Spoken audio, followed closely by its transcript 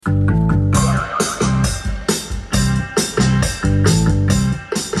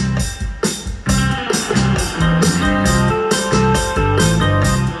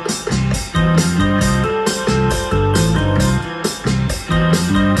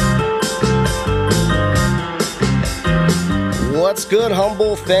What's good,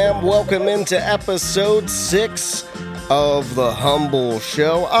 Humble fam? Welcome into episode 6 of The Humble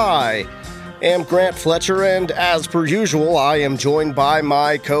Show. I am Grant Fletcher, and as per usual, I am joined by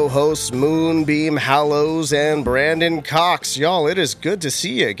my co-hosts Moonbeam Hallows and Brandon Cox. Y'all, it is good to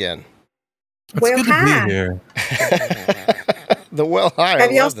see you again. It's good to be here. Hi.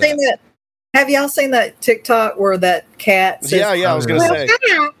 Have y'all seen that? Have y'all seen that TikTok where that cat says, Yeah, I was going to say.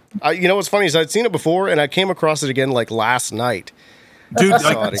 Hi. You know what's funny is I'd seen it before, and I came across it again like last night. Dude,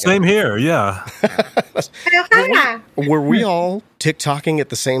 same here, yeah. Were we all TikToking at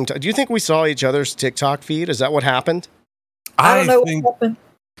the same time? Do you think we saw each other's TikTok feed? Is that what happened? I don't know what happened.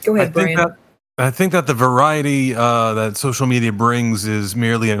 Go ahead, Brandon. I think that the variety that social media brings is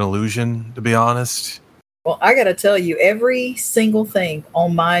merely an illusion, to be honest. Well, I got to tell you, every single thing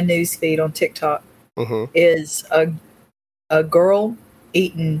on my news feed on TikTok is a girl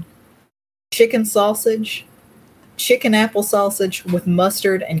eating chicken apple sausage with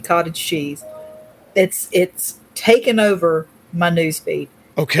mustard and cottage cheese. It's taken over my news feed.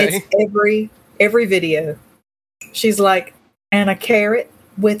 Okay. It's every video. She's like, and a carrot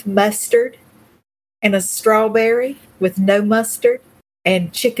with mustard, and a strawberry with no mustard,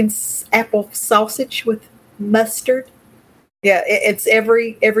 and chicken apple sausage with mustard. Yeah, it's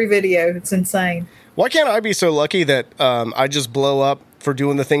every video. It's insane. Why can't I be so lucky that I just blow up for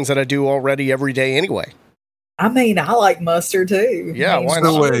doing the things that I do already every day anyway? I mean, I like mustard too. Yeah, why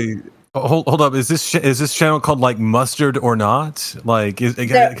not? Wait, hold up. Is this channel called like Mustard or Not? Like, that's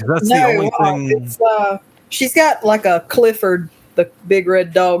the only thing. It's, she's got like a Clifford, the big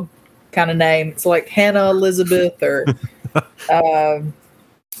red dog kind of name. It's like Hannah Elizabeth or I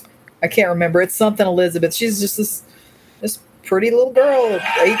can't remember. It's something Elizabeth. She's just this pretty little girl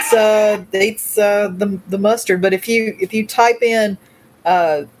that eats the mustard. But if you type in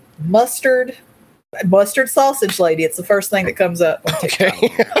mustard sausage lady, it's the first thing that comes up on TikTok.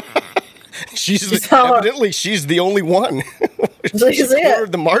 Okay. Evidently she's the only one. She's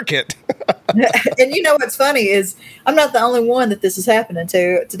cornered the market. And you know what's funny is I'm not the only one that this is happening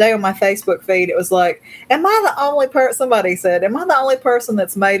to. Today on my Facebook feed, it was like, am I the only person? Somebody said, am I the only person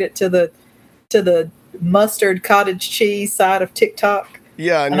that's made it to the mustard cottage cheese side of TikTok?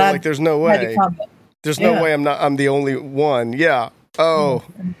 Yeah, and you're like, there's no way. There's no way I'm the only one. Yeah. Oh.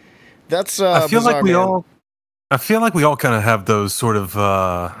 That's I feel bizarre, like we all kind of have those sort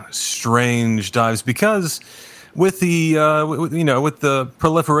of strange dives because with the with the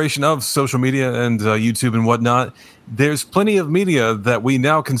proliferation of social media and YouTube and whatnot, there's plenty of media that we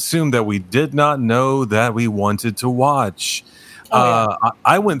now consume that we did not know that we wanted to watch.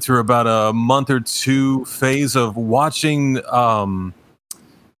 I went through about a month or two phase of watching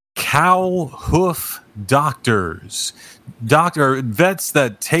cow hoof doctors. Vets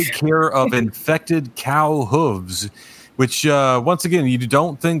that take care of infected cow hooves, which once again you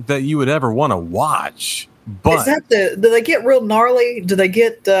don't think that you would ever want to watch. But is that do they get real gnarly? Do they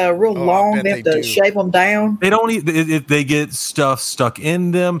get real long? They have to shave them down. They don't eat. They get stuff stuck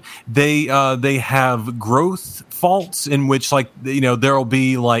in them. They have growth faults in which there'll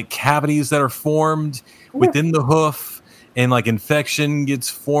be like cavities that are formed within the hoof. And like infection gets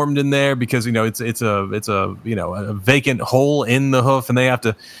formed in there because it's a vacant hole in the hoof, and they have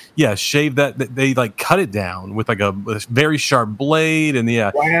to shave that. They like cut it down with like a very sharp blade, and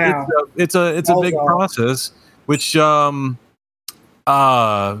it's a big process. Which had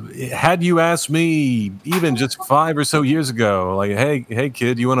you asked me even just 5 or so years ago, like hey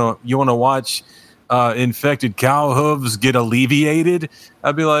kid, you wanna watch infected cow hooves get alleviated?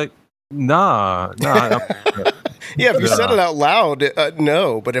 I'd be like, nah. Yeah, if you said it out loud,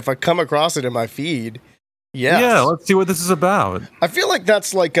 no. But if I come across it in my feed, yes. Yeah, let's see what this is about. I feel like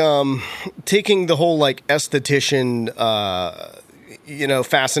that's like taking the whole like esthetician,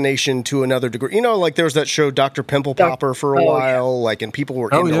 fascination to another degree. Like there was that show Dr. Pimple Popper for a while, and people were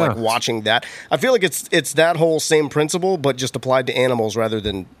into like watching that. I feel like it's that whole same principle, but just applied to animals rather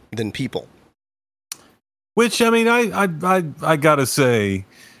than people. Which I mean, I gotta say.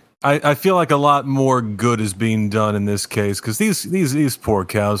 I feel like a lot more good is being done in this case because these poor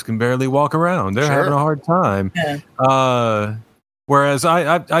cows can barely walk around. They're having a hard time. Yeah. Whereas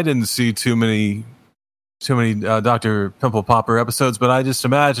I didn't see too many Dr. Pimple Popper episodes, but I just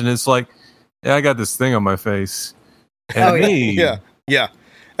imagine it's like, I got this thing on my face. And yeah.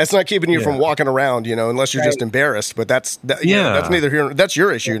 That's not keeping you from walking around, unless you're just embarrassed. But that's neither here. That's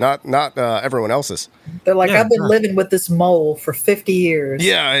your issue, not everyone else's. They're like, I've been living with this mole for 50 years.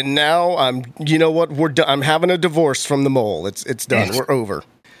 Yeah, and now we're done. I'm having a divorce from the mole. It's done. We're over.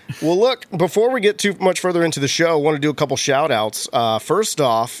 Well, look, before we get too much further into the show, I want to do a couple shout outs. First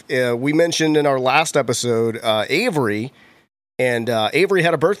off, we mentioned in our last episode Avery And Avery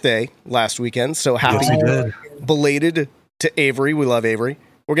had a birthday last weekend, so happy belated to Avery. We love Avery.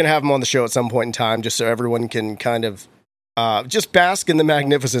 We're going to have him on the show at some point in time, just so everyone can kind of just bask in the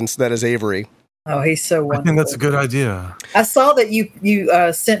magnificence that is Avery. Oh, he's so wonderful. I think that's a good idea. I saw that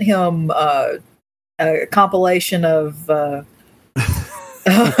you sent him a compilation of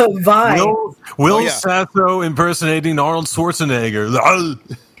Vine. Will Sasso impersonating Arnold Schwarzenegger.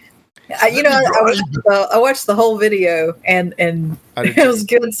 I watched the whole video, and it was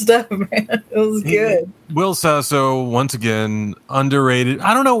good stuff, man. It was good. Will Sasso, once again, underrated.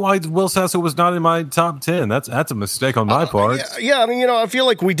 I don't know why Will Sasso was not in my top 10. That's a mistake on my part. Yeah, I mean, I feel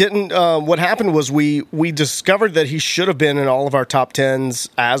like we didn't. What happened was we discovered that he should have been in all of our top 10s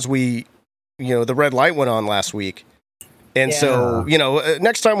as the red light went on last week. And so,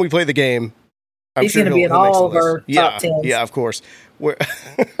 next time we play the game, he's going to be in all of our top 10s. Yeah, of course.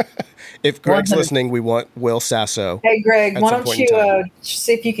 If Greg's listening, we want Will Sasso. Hey, Greg, why don't you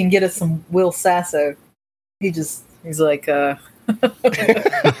see if you can get us some Will Sasso? He's like, I'm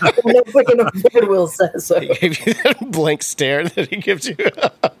not looking afford Will Sasso. He gave you that blank stare that he gives you.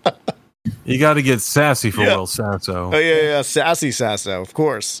 You got to get sassy for Will Sasso. Oh, yeah, sassy Sasso. Of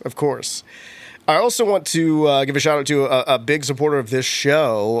course. I also want to give a shout out to a big supporter of this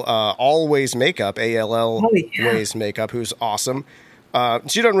show, Always Makeup, ALL Ways Makeup, who's awesome.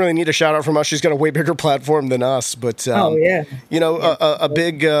 She doesn't really need a shout out from us. She's got a way bigger platform than us, but a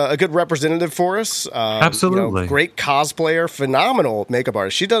good representative for us. Absolutely, great cosplayer, phenomenal makeup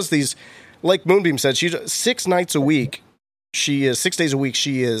artist. She does these, like Moonbeam said, she does 6 nights a week. She is 6 days a week.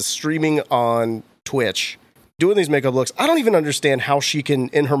 She is streaming on Twitch, doing these makeup looks. I don't even understand how she can,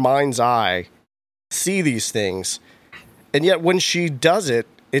 in her mind's eye, see these things, and yet when she does it,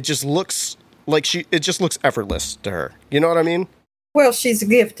 it just looks like it just looks effortless to her. You know what I mean? Well, she's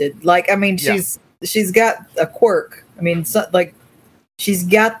gifted. Like, I mean, she's got a quirk. I mean, she's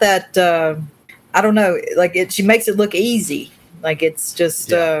got that. I don't know. Like, she makes it look easy. Like, it's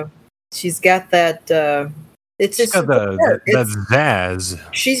just. She's got that. It's just that zazz.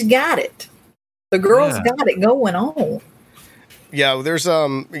 She's got it. The girl's got it going on. Yeah, there's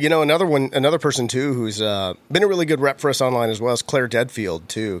another person too who's been a really good rep for us online as well as Claire Deadfield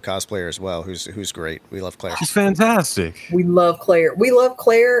too, cosplayer as well, who's great. We love Claire. She's fantastic. We love Claire. We love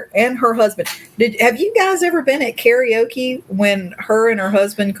Claire and her husband. Have you guys ever been at karaoke when her and her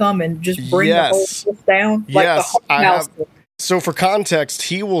husband come and just bring the whole house down? Like yes, I have. So for context,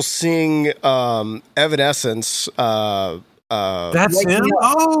 he will sing Evanescence. That's him.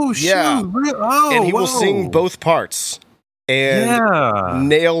 Oh, shoot. Yeah. And he will sing both parts. And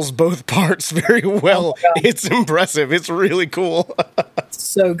nails both parts very well. It's impressive. It's really cool.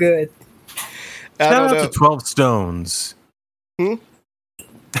 So good. Shout out to 12 Stones. What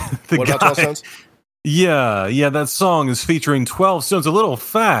about 12 Stones? Yeah, that song is featuring 12 Stones. A little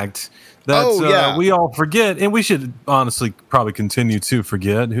fact that we all forget, and we should honestly probably continue to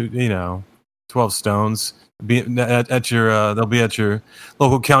forget. 12 Stones they'll be at your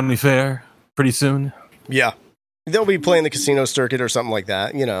local county fair pretty soon. Yeah. They'll be playing the casino circuit or something like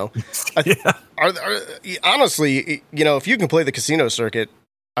that, Honestly, if you can play the casino circuit,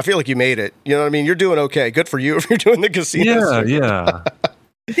 I feel like you made it. You know what I mean? You're doing okay. Good for you if you're doing the casino circuit. Yeah.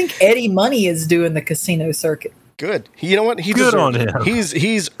 I think Eddie Money is doing the casino circuit. Good. You know what? He good on him. him.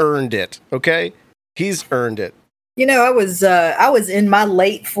 He's earned it. Okay, he's earned it. I was in my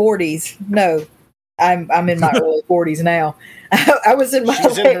late 40s. No, I'm in my early 40s now. I was in my.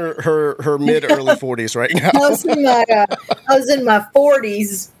 She's in her mid early 40s right now. I was in my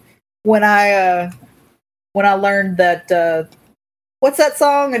 40s when I learned that what's that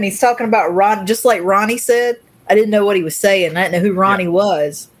song? And he's talking about Ron, just like Ronnie said. I didn't know what he was saying. I didn't know who Ronnie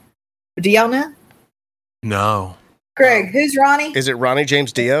was. But do y'all know? No. Greg, who's Ronnie? Is it Ronnie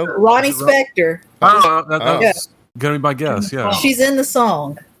James Dio? Ronnie Spector. That's gonna be my guess. Yeah. She's in the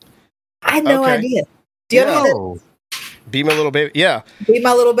song. I had no idea. Do you know that? Be My Little Baby. Yeah. Be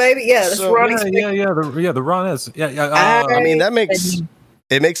My Little Baby. Yeah, that's Ronnie Spector. The Ron is. Yeah. I mean, that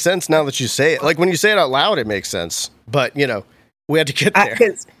makes sense now that you say it. Like when you say it out loud, it makes sense. But we had to get there.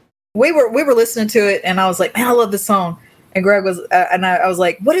 Because we were listening to it, and I was like, man, I love this song. And Greg was, and I was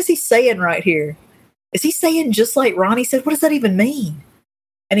like, what is he saying right here? Is he saying just like Ronnie said? What does that even mean?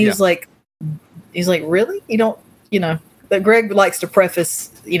 And he was like, really? You don't, that Greg likes to preface,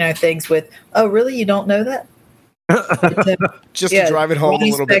 things with, oh, really? You don't know that? Just to drive it home Ronnie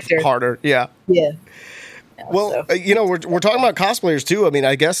a little bit harder. Yeah. Yeah. Well, we're talking about cosplayers too. I mean,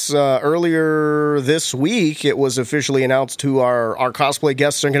 I guess earlier this week it was officially announced who our cosplay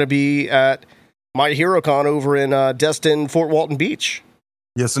guests are going to be at My Hero Con over in Destin, Fort Walton Beach.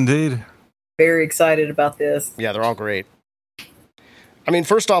 Yes, indeed. Very excited about this. Yeah, they're all great. I mean,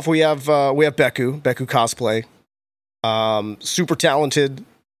 first off, we have Beku cosplay, super talented.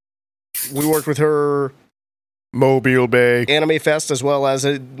 We worked with her Mobile Bay Anime Fest, as well as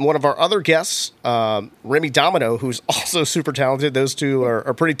one of our other guests, Remy Domino, who's also super talented. Those two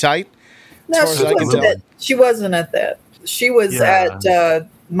are pretty tight. No, she wasn't at that. She was at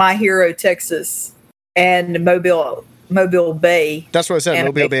My Hero Texas and Mobile Bay. That's what I said,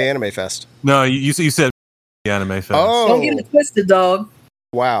 Mobile Bay Anime Fest. No, you said Anime Fest. Oh. Don't get it twisted, dog.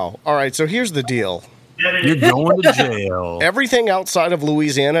 Wow. All right, so here's the deal. You're going to jail. Everything outside of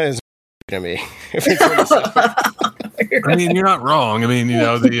Louisiana is to me. I mean, you're not wrong. I mean,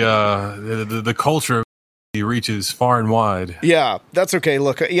 the culture reaches far and wide. Yeah, that's okay.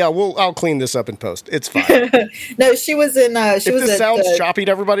 Look, I'll clean this up in post. It's fine. No, she was in. If this sounds choppy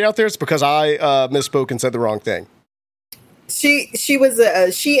to everybody out there, it's because I misspoke and said the wrong thing. She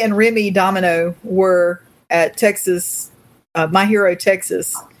was. She and Remy Domino were at Texas, My Hero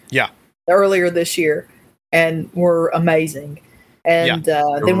Texas. Yeah. Earlier this year, and were amazing. And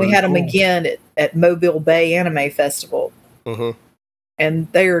then we had them again at Mobile Bay Anime Festival. Mm-hmm.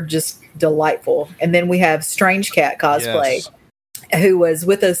 And they're just delightful. And then we have Strange Cat Cosplay, who was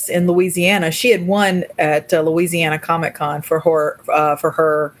with us in Louisiana. She had won at Louisiana Comic Con for her.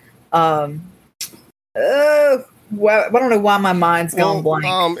 I don't know why my mind's gone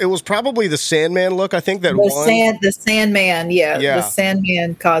blank. It was probably the Sandman look. I think that the Sandman, the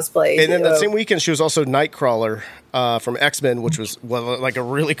Sandman cosplay. And then that same weekend, she was also Nightcrawler from X-Men, which was like a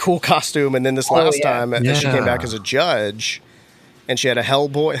really cool costume. And then this last time, she came back as a judge, and she had a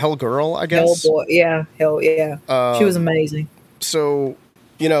Hellgirl, I guess. Hell yeah. She was amazing. So,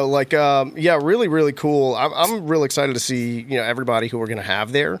 really, really cool. I'm really excited to see everybody who we're going to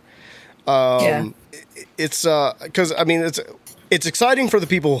have there. It's because it's exciting for the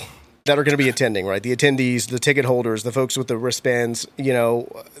people that are going to be attending, right? The attendees, the ticket holders, the folks with the wristbands,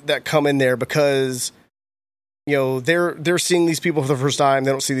 that come in there because they're seeing these people for the first time.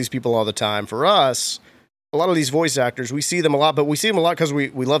 They don't see these people all the time. For us, a lot of these voice actors, we see them a lot, but we see them a lot because we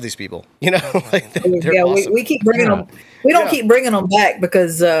love these people. They're awesome. We keep bringing them. We don't keep bringing them back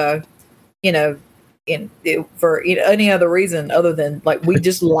because for any other reason other than we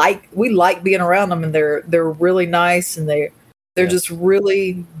just we like being around them, and they're really nice, and they're just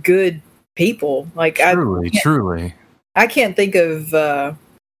really good people. Truly, I can't think of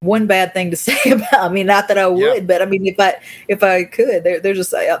one bad thing to say about. I mean, not that I would, but I mean, if I could,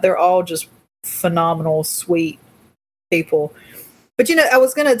 they're all just phenomenal, sweet people. But I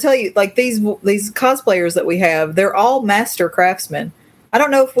was going to tell you, these cosplayers that we have, they're all master craftsmen. I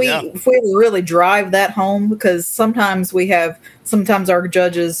don't know if we really drive that home, because sometimes our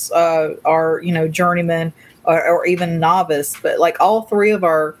judges are journeymen or even novice, but all three of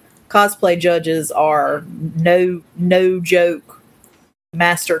our cosplay judges are no joke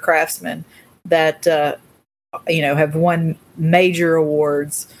master craftsmen that have won major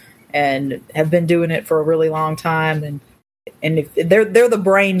awards and have been doing it for a really long time, and if they're the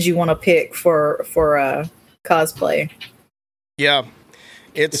brains you want to pick for cosplay. Yeah.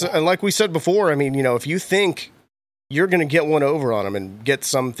 It's and like we said before, I mean, if you think you're going to get one over on them and get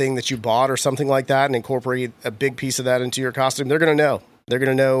something that you bought or something like that and incorporate a big piece of that into your costume, they're going to know. They're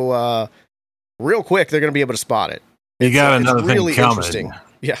going to know real quick. They're going to be able to spot it. You got another thing really coming. Interesting.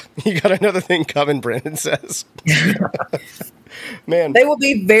 Yeah, you got another thing coming, Brandon says. Man. They will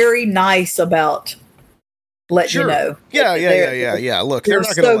be very nice about letting you know. Yeah. Look, they're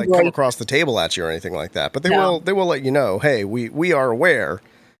not going to come across the table at you or anything like that, but they will let you know, hey, we are aware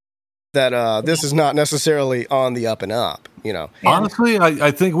that this is not necessarily on the up and up, Honestly,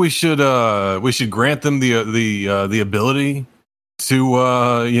 I think we should grant them the ability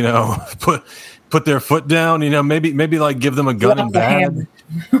to put their foot down, maybe give them a gun and bag.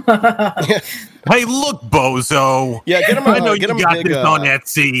 Hey, look, bozo. Yeah, get them. I know get you them got a big, this on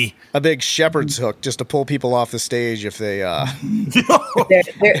Etsy. A big shepherd's hook just to pull people off the stage if they.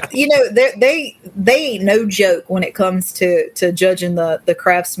 They ain't no joke when it comes to judging the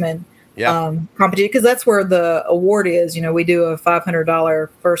craftsman competition, because that's where the award is. We do a $500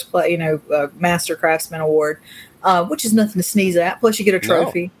 first place, master craftsman award, which is nothing to sneeze at. Plus, you get a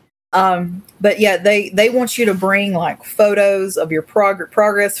trophy. No. But yeah, they want you to bring photos of your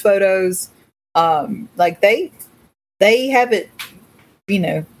progress photos. They have it,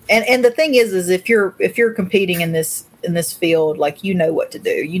 and the thing is if you're competing in this field, you know what to do,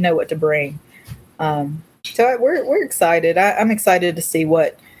 you know what to bring. So we're excited. I'm excited to see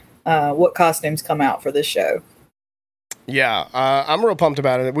what costumes come out for this show. Yeah, I'm real pumped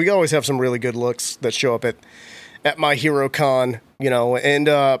about it. We always have some really good looks that show up at My Hero Con.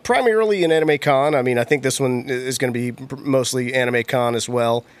 and primarily in Anime Con. I mean, I think this one is going to be mostly Anime Con as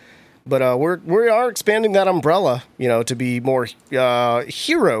well. But we are expanding that umbrella, to be more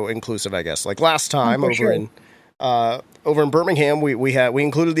hero inclusive, I guess. Like last time over in Birmingham, we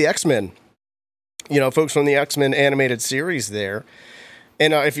included the X-Men, folks from the X-Men animated series there.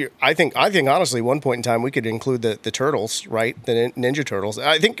 And I think honestly, one point in time we could include the Turtles, right? The Ninja Turtles.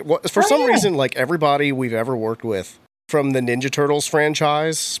 I think for some reason, like everybody we've ever worked with from the Ninja Turtles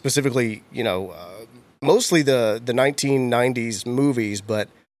franchise, specifically, mostly the 1990s movies, but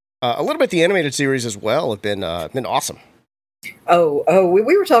a little bit the animated series as well have been awesome.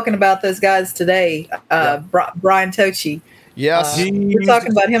 We were talking about those guys today. Brian Tochi. Yes, we're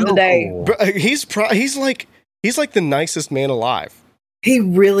talking about him today. He's like the nicest man alive. He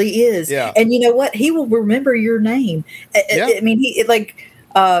really is. Yeah. And you know what? He will remember your name. I mean,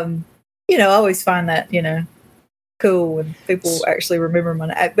 I always find that, cool when people actually remember my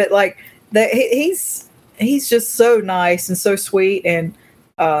name. But like that, he's just so nice and so sweet. And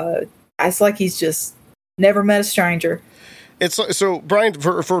it's like he's just never met a stranger. It's so Brian,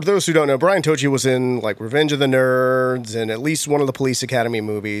 for those who don't know, Brian Tochi was in like Revenge of the Nerds and at least one of the Police Academy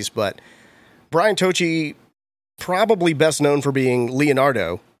movies, but Brian Tochi probably best known for being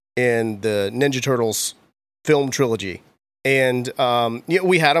Leonardo in the Ninja Turtles film trilogy. And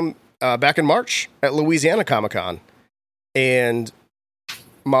we had him back in March at Louisiana Comic-Con. And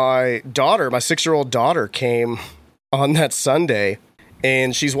my 6-year-old daughter came on that Sunday,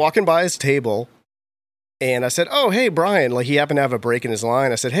 and she's walking by his table. And I said, "Oh, hey, Brian." Like, he happened to have a break in his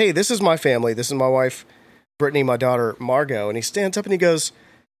line. I said, "Hey, this is my family. This is my wife, Brittany, my daughter, Margot." And he stands up and he goes,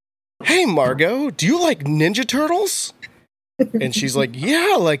 "Hey, Margot, do you like Ninja Turtles?" And she's like, "Yeah,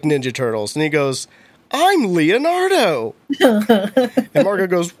 I like Ninja Turtles." And he goes, "I'm Leonardo." And Margot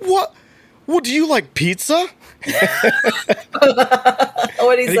goes, "What? Well, do you like pizza?"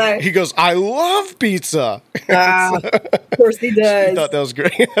 What did he say? He goes, "I love pizza." Of course he does. He thought that was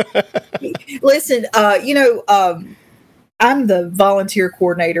great. Listen, I'm the volunteer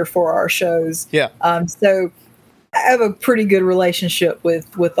coordinator for our shows. Yeah. So I have a pretty good relationship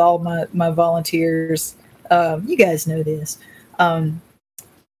with all my volunteers. You guys know this.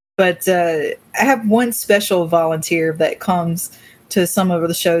 But I have one special volunteer that comes to some of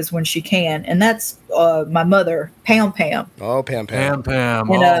the shows when she can, and that's my mother, Pam Pam. Oh, Pam Pam.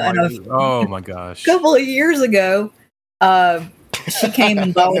 Pam. Oh my gosh. A couple of years ago, she came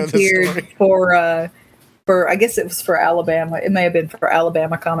and volunteered for I guess it was for Alabama. It may have been for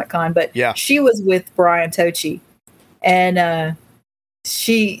Alabama Comic Con, but she was with Brian Tochi, and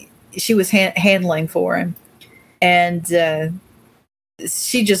she was handling for him, and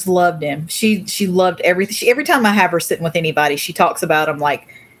she just loved him. She loved everything. Every time I have her sitting with anybody, she talks about him like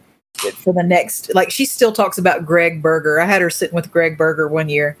for the next. Like, she still talks about Greg Berger. I had her sitting with Greg Berger one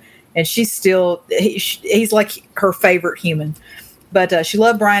year, and she's still he's like her favorite human. But she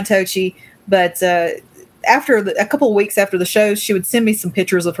loved Brian Tochi. But after a couple of weeks after the show, she would send me some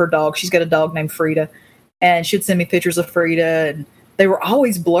pictures of her dog. She's got a dog named Frida, and she'd send me pictures of Frida, and they were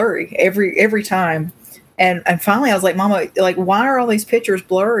always blurry every time. And finally I was like, "Mama, like, why are all these pictures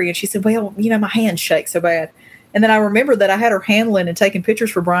blurry?" And she said, "Well, my hands shake so bad." And then I remembered that I had her handling and taking pictures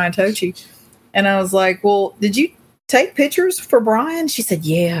for Brian Tochi. And I was like, "Well, did you take pictures for Brian?" She said,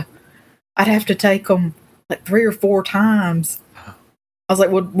 "Yeah, I'd have to take them like 3 or 4 times." I was like,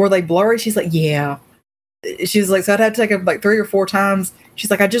 "Well, were they blurry?" She's like, "Yeah." She's like, "So I'd have to take them like 3 or 4 times."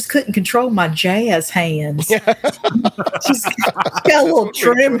 She's like, "I just couldn't control my jazz hands." She's got a little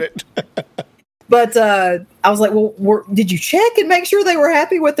trim. But I was like, "Well, did you check and make sure they were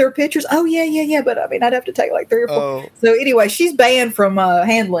happy with their pictures?" "Oh, yeah. But I mean, I'd have to take like 3 or 4. Oh. So anyway, she's banned from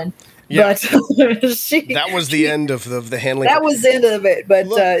handling. Yeah. But that was the end of the handling. That was the end of it. But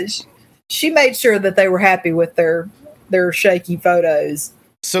she made sure that they were happy with their shaky photos.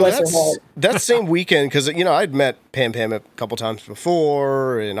 So that same weekend, because I'd met Pam Pam a couple times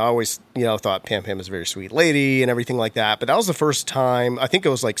before, and I always thought Pam Pam was a very sweet lady and everything like that. But that was the first time. I think it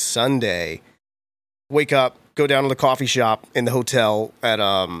was like Sunday. Wake up, go down to the coffee shop in the hotel at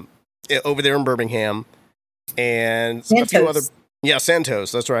over there in Birmingham, and Santos. a few other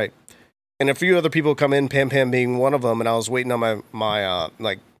Santos, that's right, and a few other people come in, Pam Pam being one of them, and I was waiting on my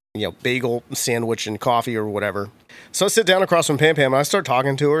bagel sandwich and coffee or whatever. So I sit down across from Pam Pam and I start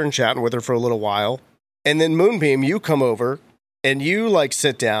talking to her and chatting with her for a little while, and then Moonbeam, you come over and you like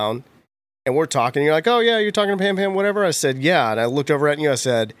sit down and we're talking. You're like, "Oh yeah, you're talking to Pam Pam, whatever." I said, "Yeah," and I looked over at you. I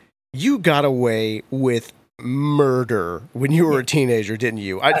said, "You got away with murder when you were a teenager, didn't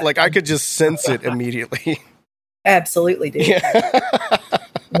you?" I could just sense it immediately. Absolutely, dude. Yeah.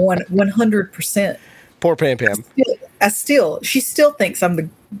 100%. Poor Pam Pam. She still thinks I'm the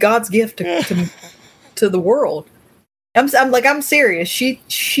God's gift to the world. I'm serious. She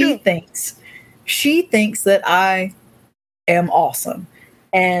thinks that I am awesome,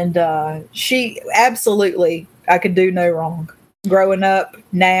 and she absolutely, I could do no wrong. Growing up,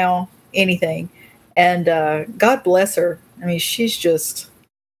 now, anything, and God bless her. I mean, she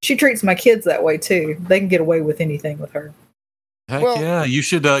treats my kids that way too. They can get away with anything with her. Heck yeah, you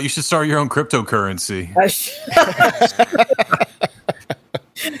should start your own cryptocurrency.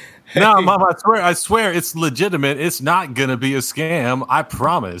 No, Mom, I swear it's legitimate. It's not gonna be a scam. I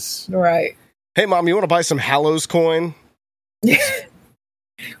promise. Right. Hey, Mom, you want to buy some Hallows coin?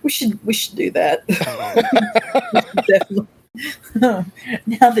 we should do that. Definitely. Now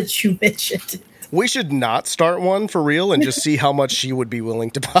that you mentioned it. We should not start one for real and just see how much she would be willing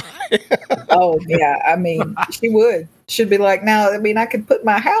to buy. Oh yeah, I mean, she would. She'd be like, "Now, I mean, I could put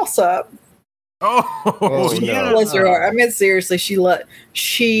my house up." Oh Yeah. no! Bless her heart. I mean, seriously, she loves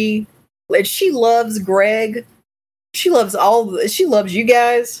Greg. She loves you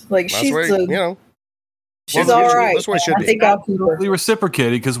guys. Like That's she's where, she's all right. That's what it should I be. think I'll keep her. We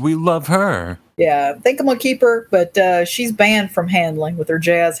reciprocated because we love her. Yeah, I think I'm gonna keep her, but she's banned from handling with her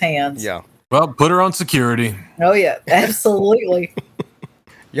jazz hands. Yeah. Well, put her on security. Oh yeah, absolutely.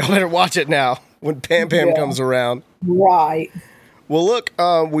 Y'all better watch it now when Pam Pam comes around. Right. Well, look,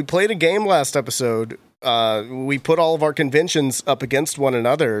 we played a game last episode. We put all of our conventions up against one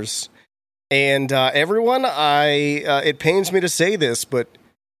another's. And everyone, it pains me to say this, but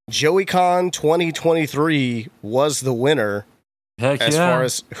JoeyCon 2023 was the winner. Heck as far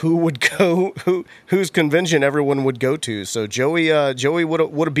as who would go, whose convention everyone would go to. So Joey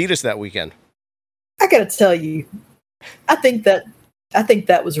would have beat us that weekend. I gotta tell you, I think that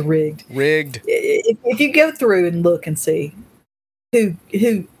was rigged. Rigged. If you go through and look and see who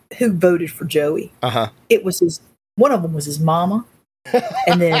voted for Joey, it was one of them was his mama,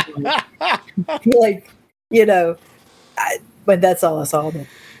 and then but that's all I saw. But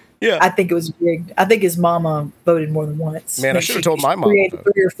yeah, I think it was rigged. I think his mama voted more than once. Man, I should have told my mom.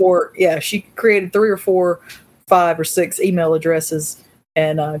 She created 3 or 4, 5 or 6 email addresses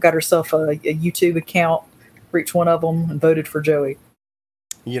and got herself a YouTube account for each one of them and voted for Joey.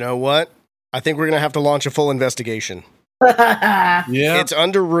 You know what? I think we're going to have to launch a full investigation. Yeah. It's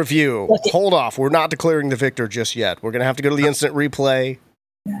under review. Hold off. We're not declaring the victor just yet. We're going to have to go to the instant replay.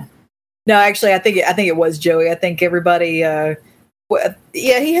 Yeah. No, actually, I think it was Joey. I think everybody,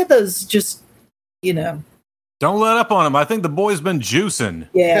 he had those just, Don't let up on him. I think the boy's been juicing.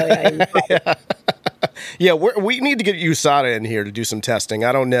 Yeah. Yeah, we need to get USADA in here to do some testing.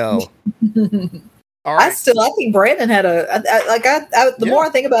 I don't know. All right. I think Brandon had the more I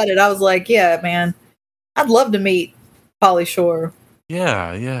think about it, I was like, yeah, man, I'd love to meet Pauly Shore.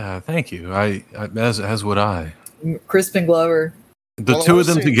 Yeah. Thank you. I as would I. Crispin Glover. The two of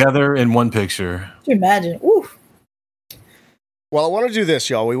them together in one picture. Can you imagine? Ooh. Well, I want to do this,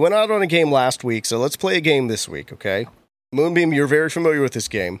 y'all. We went out on a game last week, so let's play a game this week, okay? Moonbeam, you're very familiar with this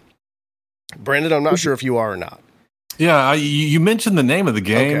game. Brandon, I'm not sure if you are or not. Yeah, you mentioned the name of the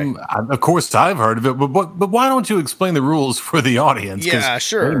game. Okay. Of course, I've heard of it, but why don't you explain the rules for the audience? Yeah,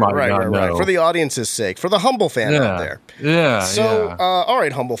 sure. Right. For the audience's sake, for the humble fan out there. Yeah. So, all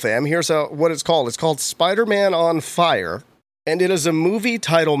right, humble fam, here's what it's called. It's called Spider-Man on Fire, and it is a movie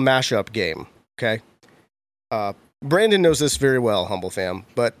title mashup game, okay? Brandon knows this very well, humble fam,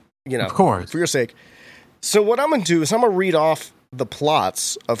 but, of course, for your sake. So what I'm going to do is I'm going to read off the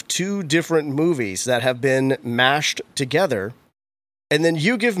plots of 2 different movies that have been mashed together, and then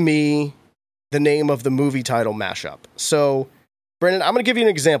you give me the name of the movie title mashup. So, Brandon, I'm going to give you an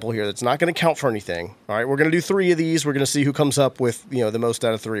example here that's not going to count for anything. All right, we're going to do 3 of these. We're going to see who comes up with, the most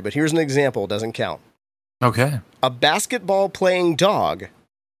out of 3. But here's an example. It doesn't count. Okay. A basketball-playing dog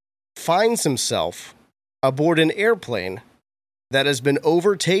finds himself aboard an airplane that has been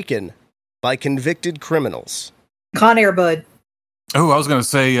overtaken by convicted criminals. Con Air Bud. Oh, I was going to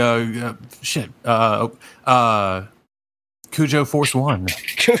say, Cujo Force 1.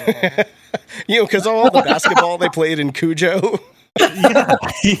 Because of all the basketball they played in Cujo.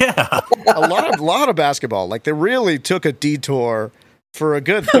 Yeah. A lot of basketball. Like, they really took a detour for a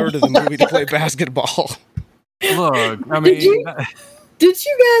good third of the movie to play basketball. Look, I mean... Did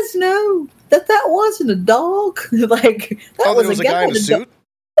you guys know that wasn't a dog? That was a guy in a suit?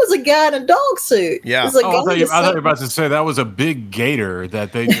 It was a guy in a dog suit. Yeah. I thought you were about to say that was a big gator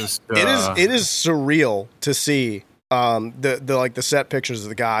that they just... It is surreal to see the set pictures of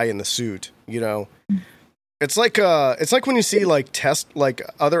the guy in the suit, It's like when you see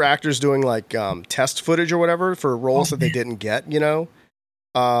other actors doing test footage or whatever for roles that they didn't get,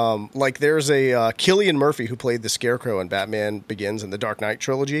 Like there's a Cillian Murphy who played the Scarecrow in Batman Begins and the Dark Knight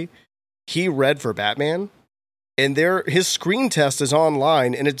trilogy. He read for Batman, and his screen test is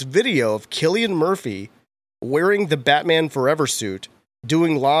online, and it's video of Cillian Murphy wearing the Batman Forever suit,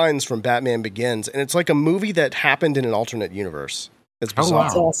 doing lines from Batman Begins, and it's like a movie that happened in an alternate universe. It's bizarre. Oh, wow.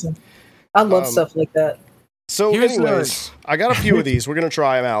 That's awesome. I love stuff like that. So anyways, I got a few of these. We're going to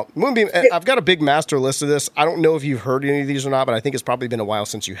try them out. Moonbeam, I've got a big master list of this. I don't know if you've heard any of these or not, but I think it's probably been a while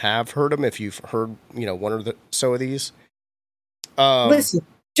since you have heard them, if you've heard, one or so of these. Listen,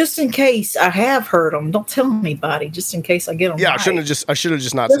 just in case I have heard them, don't tell anybody, just in case I get them Yeah, right. I should have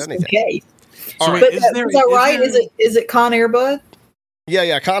just not said anything. In case. So But is that right? Is it Con Air Bud?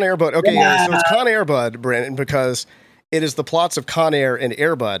 Yeah, Con Air Bud. Okay, yeah, so it's Con Air Bud, Brandon, because it is the plots of Con Air and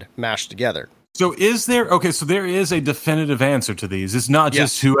Air Bud mashed together. So so there is a definitive answer to these. It's not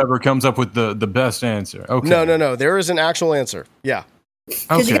just whoever comes up with the best answer. Okay. No. There is an actual answer. Yeah.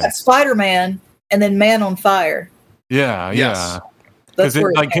 Because you got Spider-Man and then Man on Fire. Yeah. Yes. Because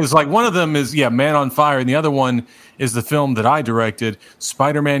one of them is Man on Fire, and the other one is the film that I directed,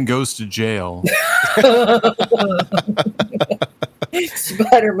 Spider-Man Goes to Jail.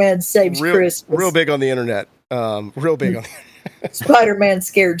 Spider-Man Saves Christmas. Real big on the internet. Real big on the internet. Spider-Man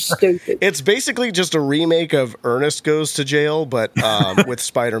Scared Stupid. It's basically just a remake of Ernest Goes to Jail, but with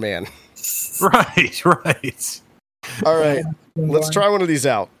Spider-Man. Right. All right, let's try one of these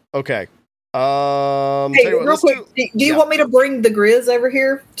out. Okay. Hey, real quick, do you want me to bring the Grizz over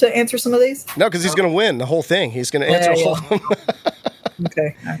here to answer some of these? No, because he's going to win the whole thing. He's going to answer all of them.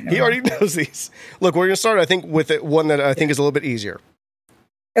 Okay. He already knows these. Look, we're going to start, I think, with one that I think is a little bit easier.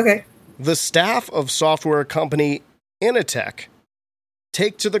 Okay. The staff of software company Initech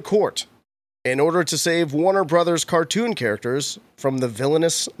take to the court in order to save Warner Brothers cartoon characters from the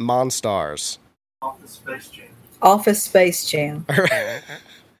villainous Monstars. Office Space Jam.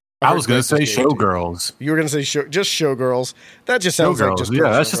 I was going to say Showgirls. You were going to say just Showgirls. That just sounds like just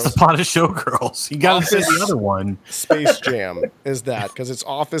that's just the plot of Showgirls. You got to say the other one. Space Jam is that, because it's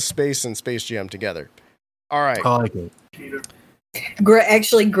Office Space and Space Jam together. All right. I like it.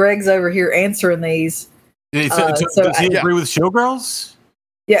 Actually, Greg's over here answering these. Does he agree with Showgirls?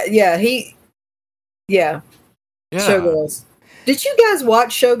 Yeah. Showgirls. Did you guys watch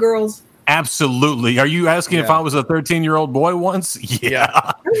Showgirls? Absolutely. Are you asking if I was a 13-year-old boy once? Yeah.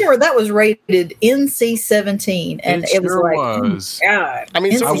 I remember that was rated NC-17, and it was like, was. Oh, God. I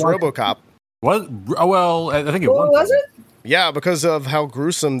mean, so was RoboCop. What? Oh, well, I think it was. Was it? Yeah, because of how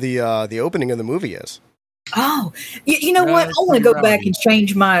gruesome the opening of the movie is. Oh, you know what? I want to go back and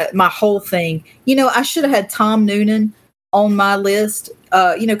change my whole thing. I should have had Tom Noonan on my list.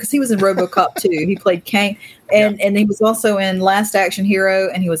 Because he was in RoboCop 2. He played Kane, and he was also in Last Action Hero,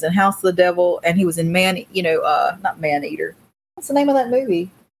 and he was in House of the Devil, and he was in not Maneater. What's the name of that movie?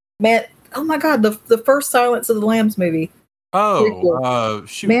 Oh my God, the first Silence of the Lambs movie. Oh,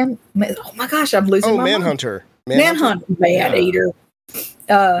 shoot. Oh my gosh, I'm losing my Manhunter. Manhunter. Maneater.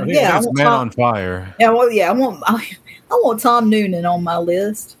 I want Man on Fire. Yeah, well, yeah, I want Tom Noonan on my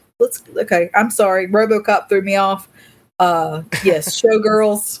list. Okay, I'm sorry, RoboCop threw me off. Yes,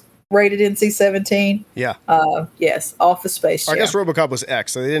 Showgirls rated NC-17. Yeah. Yes, Office Space Jam. I guess RoboCop was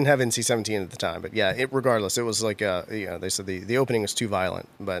X, so they didn't have NC-17 at the time. But yeah, regardless, it was like they said the opening was too violent.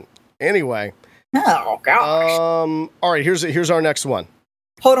 But anyway. Oh gosh. All right, here's our next one.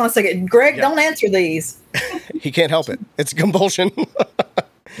 Hold on a second, Greg. Don't answer these. He can't help it. It's compulsion.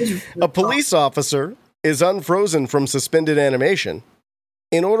 A police officer is unfrozen from suspended animation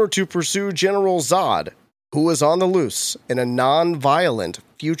in order to pursue General Zod, who is on the loose in a non-violent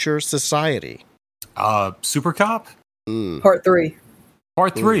future society. Super Cop? Part 3.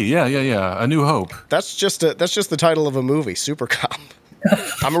 Part 3, yeah. A New Hope. That's just the title of a movie, Super Cop.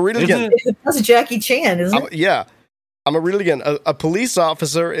 I'm gonna read it again. That's Jackie Chan, isn't it? Yeah. I'm gonna read it again. A police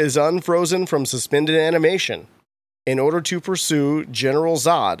officer is unfrozen from suspended animation in order to pursue General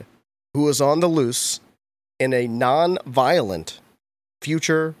Zod, who is on the loose in a non-violent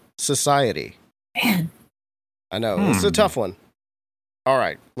future society. Man. I know. This is a tough one. All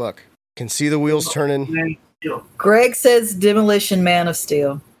right, look. Can see the wheels turning. Greg says Demolition Man of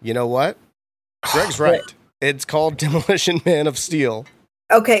Steel. You know what? Greg's right. It's called Demolition Man of Steel.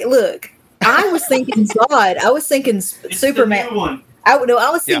 Okay, look. I was thinking Zod. I was thinking Superman. I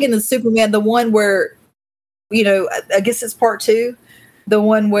was thinking the Superman, the one where, I guess it's part 2. The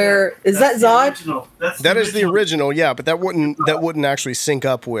one where that Zod? That is the original, yeah, but that wouldn't actually sync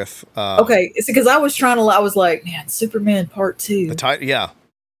up with. Okay, it's because I was like, man, Superman Part 2. The title, yeah.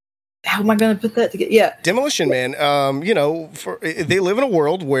 How am I going to put that together? Yeah, Demolition Man. They live in a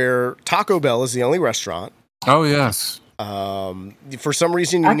world where Taco Bell is the only restaurant. Oh yes. For some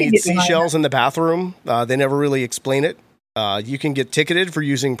reason, you need seashells in the bathroom. They never really explain it. You can get ticketed for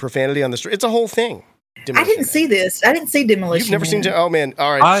using profanity on the street. It's a whole thing. I didn't see this. I didn't see Demolition. You've never seen? Oh man!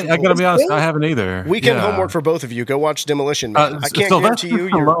 All right, I gotta be honest. I haven't either. Weekend homework for both of you. Go watch Demolition Man. I can't guarantee you.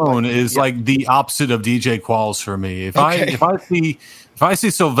 Stallone is like the opposite of DJ Qualls for me. If I see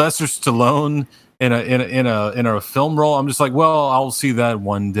Sylvester Stallone in a film role, I'm just like, well, I'll see that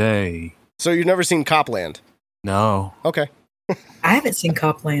one day. So you've never seen Copland? No. Okay. I haven't seen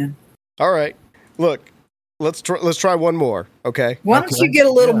Copland. All right. Look. Let's try one more, okay? Why don't you get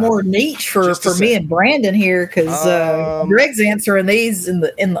a little more niche for me and Brandon here? Because Greg's answering these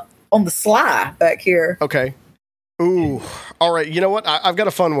on the sly back here. Okay. Ooh. All right. You know what? I've got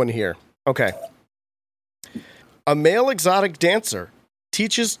a fun one here. Okay. A male exotic dancer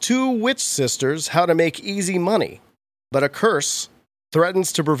teaches two witch sisters how to make easy money, but a curse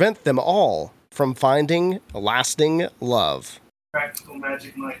threatens to prevent them all from finding lasting love. Practical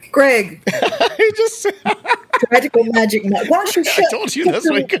Magic Mike. Greg. He just Practical Magic Mike. Why don't you shut I told you that's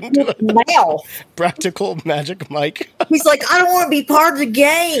why I couldn't do it. Mouth. Practical Magic Mike. He's like, I don't want to be part of the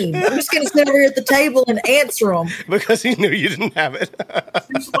game. I'm just going to sit over here at the table and answer them. Because he knew you didn't have it.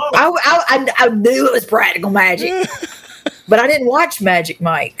 I knew it was Practical Magic. But I didn't watch Magic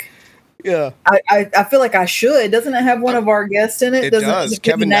Mike. Yeah. I feel like I should. Doesn't it have one of our guests in it? It does.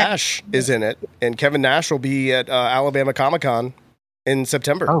 Kevin Nash is in it. And Kevin Nash will be at Alabama Comic-Con in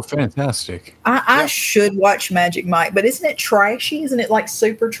September. Oh, fantastic. I should watch Magic Mike, but isn't it trashy? Isn't it like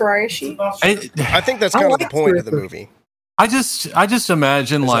super trashy? I think that's kind of the point of the movie. I just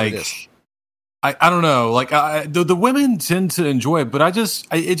imagine I don't know, like the women tend to enjoy it, but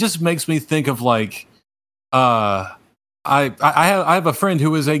it just makes me think of like I have a friend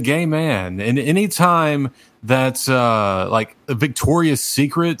who is a gay man, and anytime that like Victoria's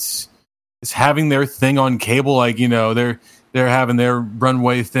Secrets is having their thing on cable, like they're having their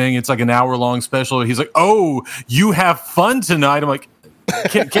runway thing. It's like an hour-long special. He's like, "Oh, you have fun tonight." I'm like,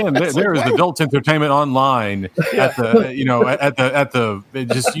 Ken, there is adult entertainment online at the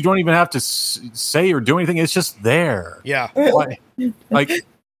just you don't even have to say or do anything. It's just there. Yeah, like.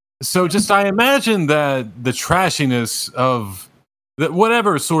 So just I imagine that the trashiness of that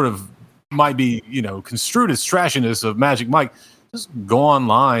whatever sort of might be, construed as trashiness of Magic Mike, just go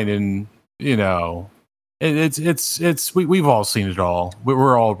online and we've all seen it all.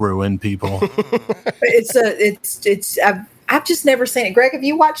 We're all ruined people. I've just never seen it. Greg, have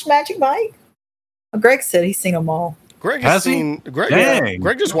you watched Magic Mike? Greg said he's seen them all. Greg has seen.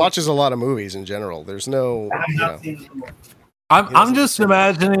 Greg just watches a lot of movies in general. There's no. I'm just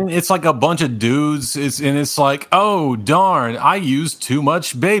imagining it's like a bunch of dudes, it's like, oh darn, I used too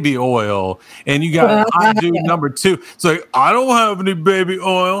much baby oil, and you got dude number two. It's like, I don't have any baby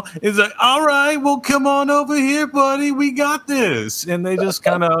oil. It's like, all right, well, come on over here, buddy, we got this, and they just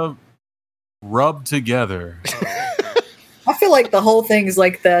kind of rub together. I feel like the whole thing is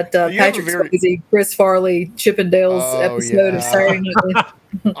like that Patrick Swayze, Chris Farley, Chippendales episode of Saturday Night.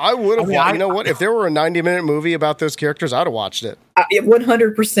 I would have watched. You know what? If there were a 90-minute movie about those characters, I'd have watched it.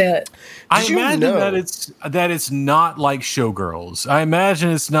 100%. I imagine that it's not like Showgirls. I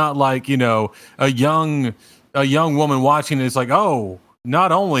imagine it's not like a young woman watching it. It's like, oh,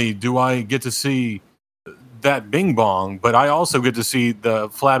 not only do I get to see that Bing Bong, but I also get to see the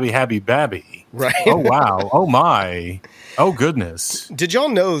Flabby Habby Babby. Right. Oh wow. Oh my. Oh goodness. Did y'all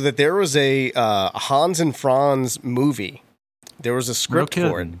know that there was a Hans and Franz movie? There was a script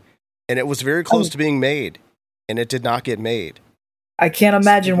for it, and it was very close to being made, and it did not get made. I can't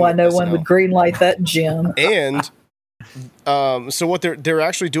imagine why no one would greenlight that gem. And so what they're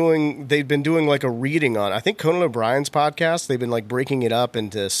actually doing, they've been doing like a reading on, I think Conan O'Brien's podcast. They've been like breaking it up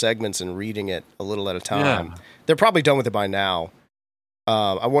into segments and reading it a little at a time. Yeah. They're probably done with it by now.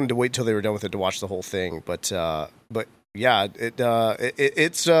 I wanted to wait till they were done with it to watch the whole thing, but yeah,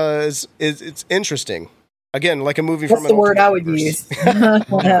 it's interesting. Again, like a movie from an alternate universe. That's the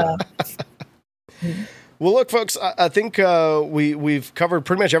word I would use. Well, look, folks, I think we've covered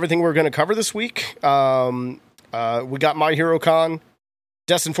pretty much everything we're going to cover this week. We got My Hero Con,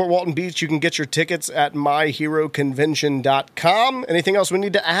 Destin Fort Walton Beach. You can get your tickets at myheroconvention.com. Anything else we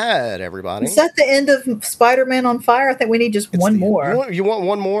need to add, everybody? Is that the end of Spider-Man on Fire? I think we need just one more. You want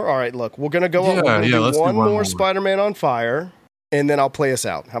one more? All right, look, we're going to go on. We're going to do one more Spider-Man on Fire, and then I'll play us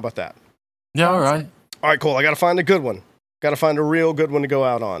out. How about that? Yeah, all right. All right, cool. I got to find a good one. Got to find a real good one to go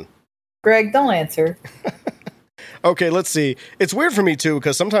out on. Greg, don't answer. Okay, let's see. It's weird for me, too,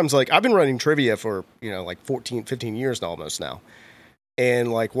 because sometimes, like, I've been running trivia for, like 14, 15 years almost now.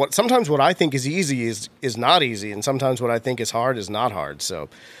 And, like, sometimes what I think is easy is not easy, and sometimes what I think is hard is not hard. So,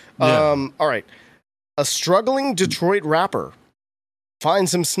 all right. A struggling Detroit rapper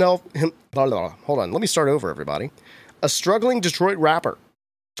finds himself... hold on, let me start over, everybody. A struggling Detroit rapper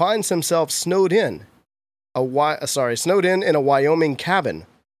finds himself snowed in in a Wyoming cabin,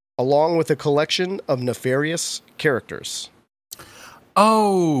 along with a collection of nefarious characters.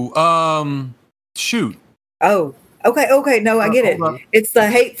 Oh, shoot. Oh, okay. No, I get it. It's the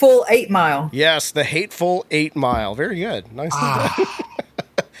Hateful 8 Mile. Yes, the Hateful 8 Mile. Very good. Nicely done.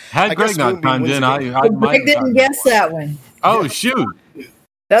 Had Greg not chimed in, I Greg didn't guess that one. Oh, shoot.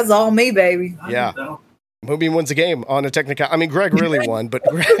 That's all me, baby. Yeah. Moonbeam wins the game on a technical. I mean, Greg really won, but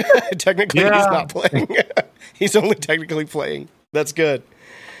technically he's not playing. He's only technically playing. That's good.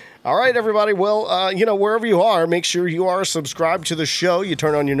 All right, everybody. Well, wherever you are, make sure you are subscribed to the show. You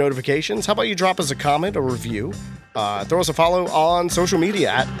turn on your notifications. How about you drop us a comment or review? Throw us a follow on social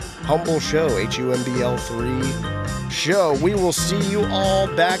media at Humble Show, HUMBL3 Show. We will see you all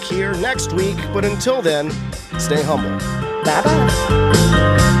back here next week. But until then, stay humble.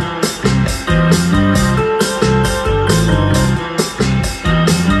 Bye-bye.